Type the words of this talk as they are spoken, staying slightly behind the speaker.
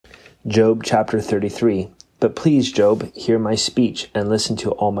Job chapter 33. But please, Job, hear my speech and listen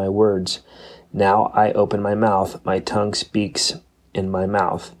to all my words. Now I open my mouth, my tongue speaks in my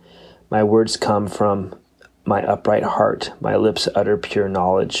mouth. My words come from my upright heart, my lips utter pure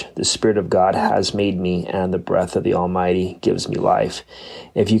knowledge. The Spirit of God has made me, and the breath of the Almighty gives me life.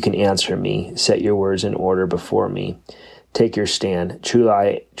 If you can answer me, set your words in order before me. Take your stand. Truly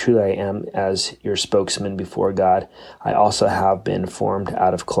I am as your spokesman before God. I also have been formed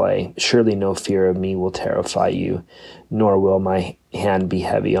out of clay. Surely no fear of me will terrify you, nor will my hand be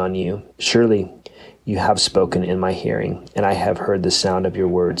heavy on you. Surely you have spoken in my hearing, and I have heard the sound of your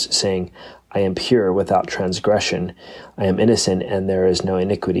words, saying, I am pure without transgression. I am innocent, and there is no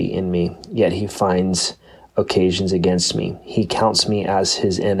iniquity in me. Yet he finds occasions against me. He counts me as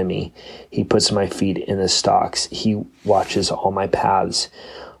his enemy. He puts my feet in the stocks. He watches all my paths.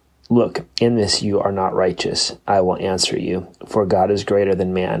 Look, in this you are not righteous. I will answer you. For God is greater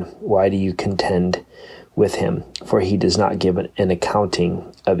than man. Why do you contend with him? For he does not give an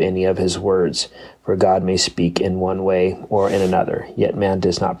accounting of any of his words. For God may speak in one way or in another, yet man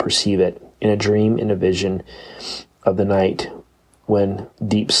does not perceive it. In a dream, in a vision of the night, when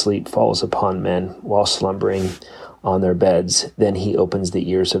deep sleep falls upon men while slumbering on their beds, then he opens the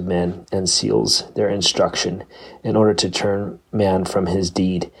ears of men and seals their instruction, in order to turn man from his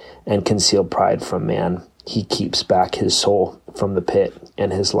deed and conceal pride from man. He keeps back his soul from the pit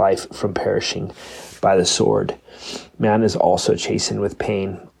and his life from perishing by the sword. Man is also chastened with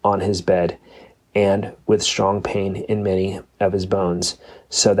pain on his bed, and with strong pain in many of his bones,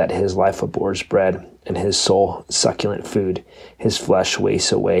 so that his life abhors bread, and his soul succulent food. His flesh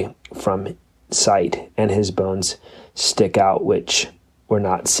wastes away from sight, and his bones stick out which were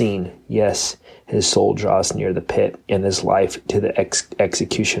not seen. Yes, his soul draws near the pit, and his life to the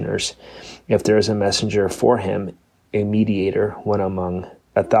executioners. If there is a messenger for him, a mediator, one among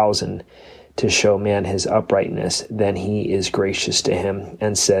 1,000, to show man his uprightness, then he is gracious to him,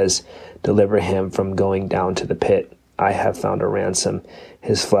 and says, Deliver him from going down to the pit. I have found a ransom.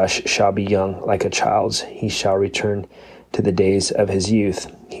 His flesh shall be young like a child's. He shall return to the days of his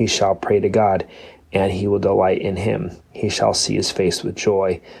youth. He shall pray to God, and he will delight in him. He shall see his face with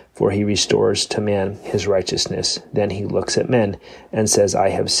joy, for he restores to man his righteousness. Then he looks at men and says, I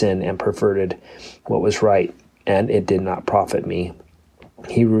have sinned and perverted what was right, and it did not profit me.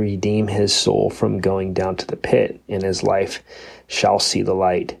 He will redeem his soul from going down to the pit, and his life shall see the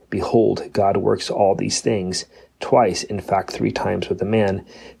light. Behold, God works all these things, twice, in fact 3 times with a man,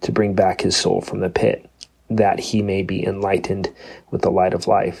 to bring back his soul from the pit, that he may be enlightened with the light of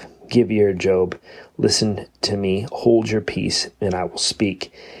life. Give ear, Job. Listen to me. Hold your peace, and I will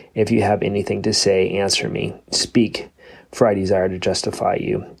speak. If you have anything to say, answer me. Speak, for I desire to justify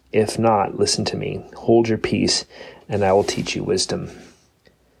you. If not, listen to me. Hold your peace, and I will teach you wisdom.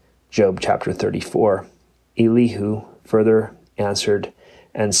 Job chapter 34. Elihu further answered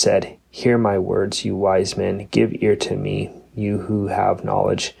and said, Hear my words, you wise men. Give ear to me, you who have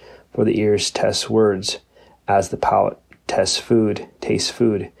knowledge. For the ears test words, as the palate tastes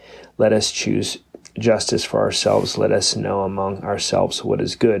food. Let us choose justice for ourselves. Let us know among ourselves what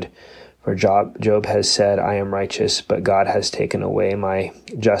is good. For Job has said, I am righteous, but God has taken away my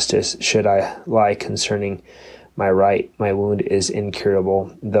justice. Should I lie concerning my right? My wound is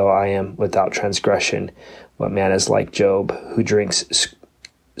incurable, though I am without transgression. What man is like Job, who drinks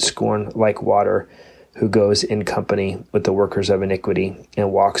scorn like water, who goes in company with the workers of iniquity,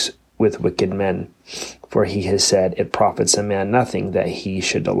 and walks with wicked men? For he has said, It profits a man nothing that he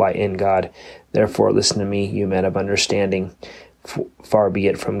should delight in God. Therefore listen to me, you men of understanding. Far be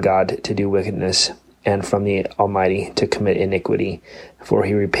it from God to do wickedness, and from the Almighty to commit iniquity. For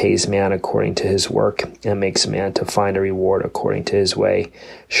he repays man according to his work, and makes man to find a reward according to his way.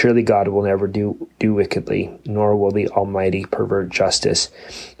 Surely God will never do wickedly, nor will the Almighty pervert justice,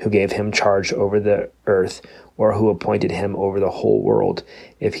 who gave him charge over the earth, or who appointed him over the whole world.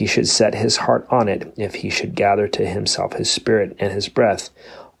 If he should set his heart on it, if he should gather to himself his spirit and his breath,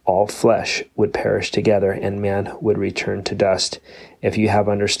 all flesh would perish together, and man would return to dust. If you have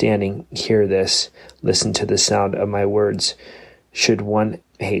understanding, hear this. Listen to the sound of my words. Should one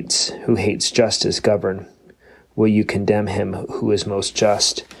who hates justice govern, will you condemn him who is most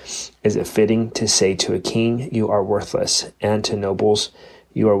just? Is it fitting to say to a king, You are worthless, and to nobles,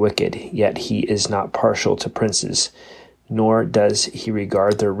 You are wicked? Yet he is not partial to princes, nor does he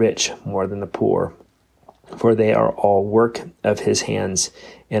regard the rich more than the poor. For they are all work of his hands.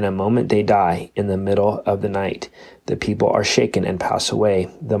 In a moment they die, in the middle of the night. The people are shaken and pass away.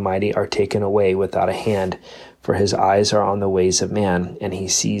 The mighty are taken away without a hand. For his eyes are on the ways of man, and he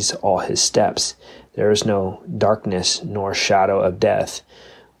sees all his steps. There is no darkness nor shadow of death,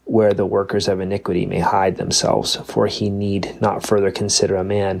 where the workers of iniquity may hide themselves, for he need not further consider a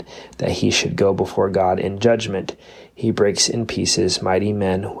man, that he should go before God in judgment. He breaks in pieces mighty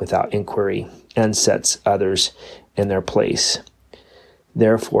men without inquiry, and sets others in their place.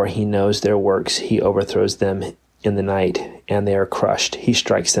 Therefore he knows their works, he overthrows them in the night, and they are crushed. He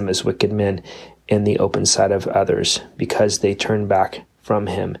strikes them as wicked men in the open sight of others, because they turn back from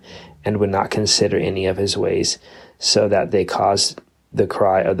him, and would not consider any of his ways, so that they caused the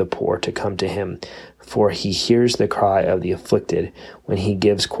cry of the poor to come to him. For he hears the cry of the afflicted, when he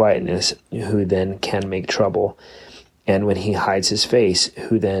gives quietness, who then can make trouble? And when he hides his face,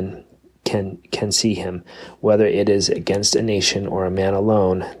 who then can see him? Whether it is against a nation or a man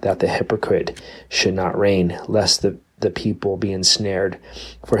alone, that the hypocrite should not reign, lest the people be ensnared.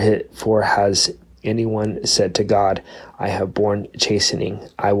 For has anyone said to God, I have borne chastening,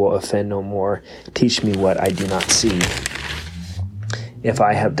 I will offend no more. Teach me what I do not see. If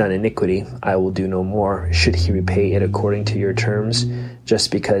I have done iniquity, I will do no more. Should he repay it according to your terms? Just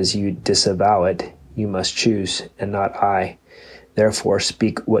because you disavow it, you must choose, and not I. Therefore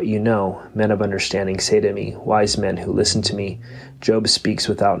speak what you know. Men of understanding say to me, wise men who listen to me. Job speaks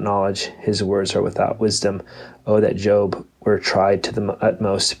without knowledge, his words are without wisdom. Oh, that Job were tried to the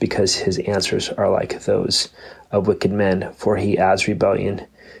utmost, because his answers are like those of wicked men. For he adds rebellion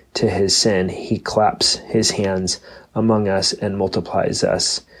to his sin. He claps his hands among us and multiplies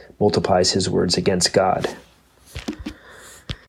his words against God.